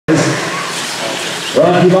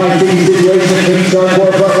Brought to you by City Situation, King Star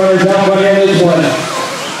 4 front runners down by the end of this one.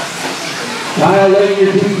 Kyle Lane,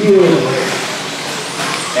 your PQ.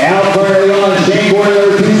 Al currently on, Shane Gordon,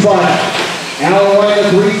 number 2 spot. Al White, the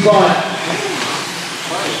 3 spot.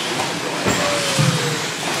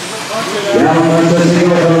 Down front, let's see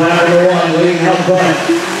over ladder number 1, leading out front.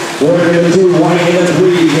 Gordon in the 2, White in the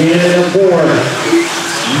 3, Gannon in the 4.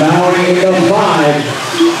 Mowry in the 5.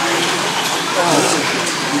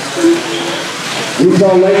 We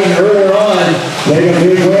saw Lane earlier on take a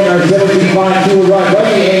big win, our 17.5 right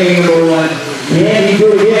buddy aiming number 1. Can he do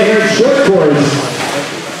it again here at short course?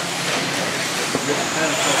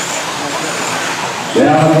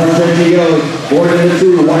 Down front, there he goes. Gordon in the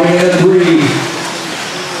 2, White in the 3.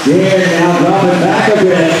 Dan now dropping back a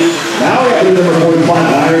bit. Now we have the number 45,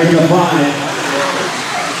 Larry in the 5.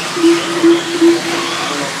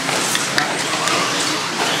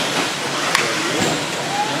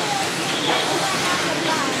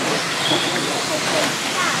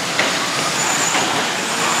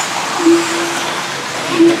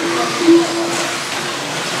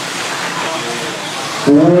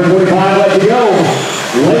 Number 45 left to go.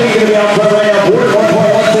 Lane going to be out front right now. 1.1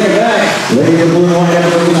 second back. Lane in the blue line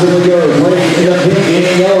after the goes. Lane in the pink and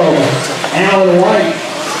in yellow. Allen White.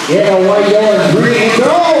 In a white, yellow, and green. And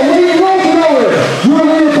go! Lane rolls it over. You're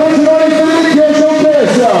going to punch it on his foot and catch on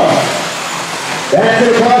carousel. Back to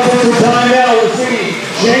the process of time now. We'll see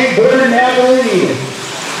Shane Gordon have the lead.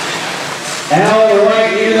 Allen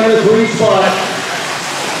White in number 3 spot.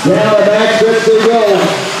 Down the back stretch they go.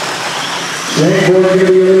 Shane Gordon going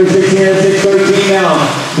to be number 16 at 6:13 now.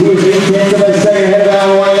 He was 8 tenths of a second ahead of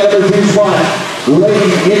Allen White at number 2 spot.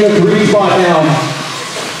 Lane in the 3 spot now.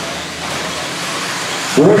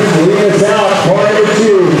 Gordon leading us out, car number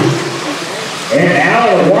 2. And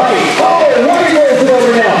Allen White. Oh, White rolls it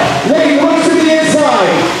over now. Lane looks to the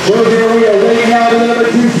inside. Shows your wheel. Lane now to the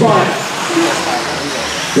number 2 spot.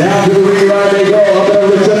 Down to the rear they go. Up and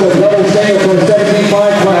over the triple. Double single for a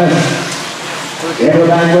 17.5 class. And we're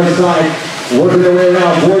back left side. Working their way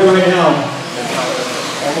around. Board right now.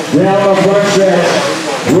 Down the front stretch.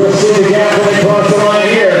 We'll see the gap when they cross the line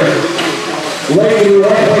here. Lane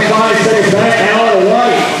 1.5 seconds back. Allen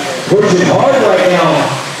White pushing hard right now.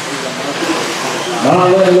 Not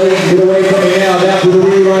letting Lane get away from it now. Down to the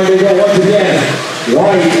rear line they go once again.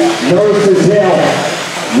 White nose to tail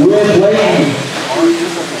with Lane.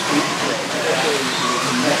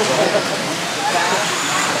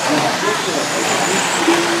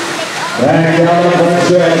 Back down the front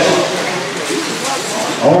stretch.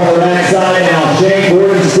 On the backside now. Shane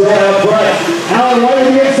Gordon still out front. Allen White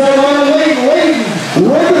to the inside line of Lane. Lane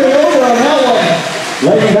ripping it over on that one.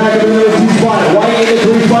 Lane back up in the 2 spot. White in the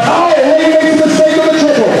 3 spot. Oh, Lane makes a mistake on the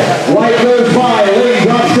triple. White goes by. Lane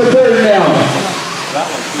drops to 3rd now.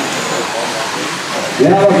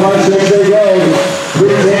 Down the front stretch they go. 3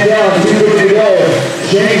 hand down. 2 to go.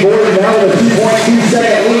 Shane Gordon now with a 2.2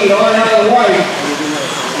 second lead on Allen White.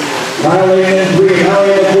 Kyle Lane in 3, Kyle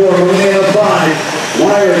in the 4, Lane in the 5.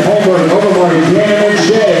 Wyatt, Homer, Overmark, Gannon, and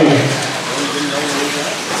Shea.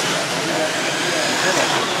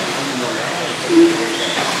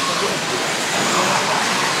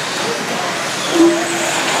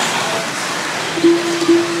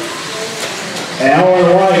 Allen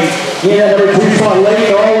White in at number 2 spot.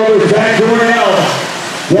 Lane all over his back door now.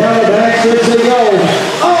 Down the back stretch they go.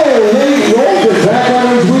 Oh, Lane rolls it back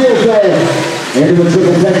on his wheels though. Into the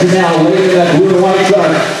triple section now, Lane in that blue and white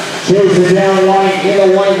truck. Chasing down White in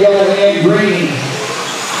the white, yellow, and green.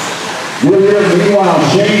 Meanwhile,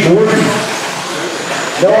 Shane Gordon.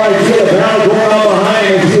 No idea the battle going on behind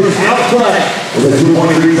him. He was out front with a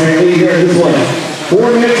 2.3 second lead here in this one. 4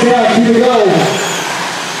 minutes down, 2 to go.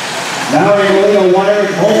 Now in Lane,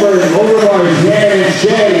 Wyatt, Homer, Overmars, Gannon, and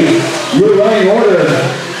Shea. You're running order.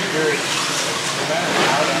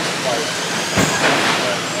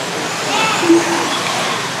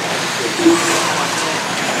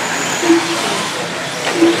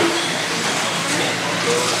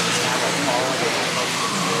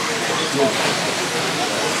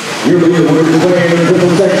 You're working the way in the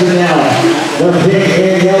triple section now. The pink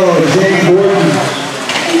and yellow, Shane Gordon.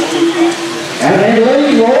 And then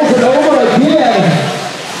Lane rolls it over again.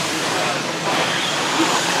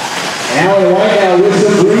 Allen White now with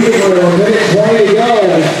some breathing room. A minute 20 to go.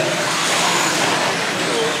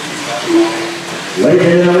 Lane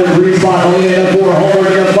in another 3 spot. Lane in the 4. Homer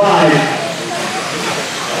in the 5.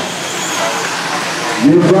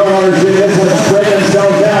 New front runners in this one spread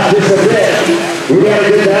themselves out just a bit. We got a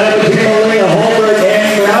good battle between Lane, Homer,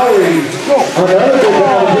 and Mowry. Another good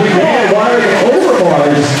battle between Dan, Wyatt, and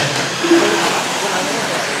Overmars.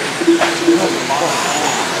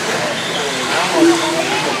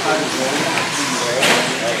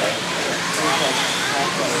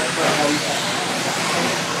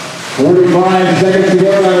 "45 seconds to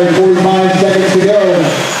go, another 45 seconds to go."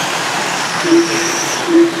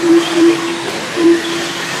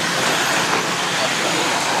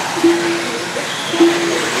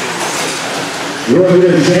 You're going to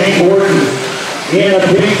Shane Gordon in a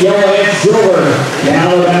pink, yellow, and silver.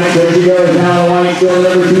 Down the back, there she goes. Down the white, still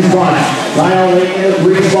number 2 spot. Kyle Lee in the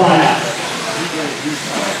 3 spot.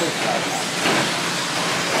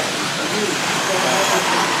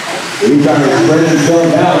 He's trying to spread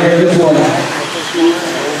himself out here this one.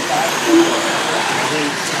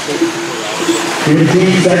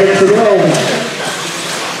 15 seconds to go.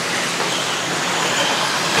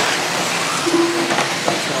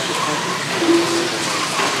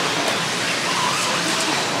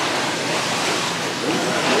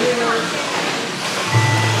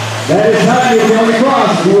 That is time to go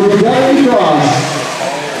across. You will be going across.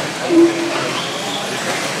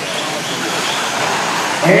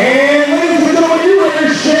 And